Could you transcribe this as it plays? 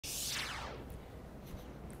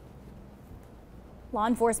Law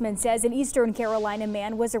enforcement says an Eastern Carolina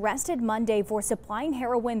man was arrested Monday for supplying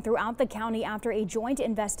heroin throughout the county after a joint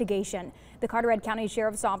investigation. The Carteret County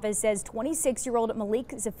Sheriff's Office says 26-year-old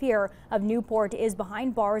Malik Zafir of Newport is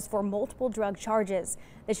behind bars for multiple drug charges.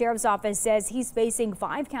 The Sheriff's Office says he's facing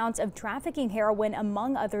 5 counts of trafficking heroin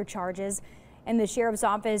among other charges. And the Sheriff's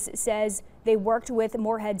Office says they worked with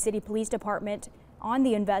Morehead City Police Department on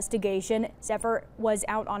the investigation. Zephyr was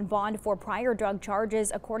out on bond for prior drug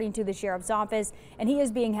charges, according to the Sheriff's Office, and he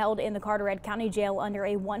is being held in the Carteret County Jail under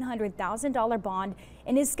a $100,000 bond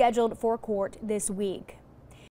and is scheduled for court this week.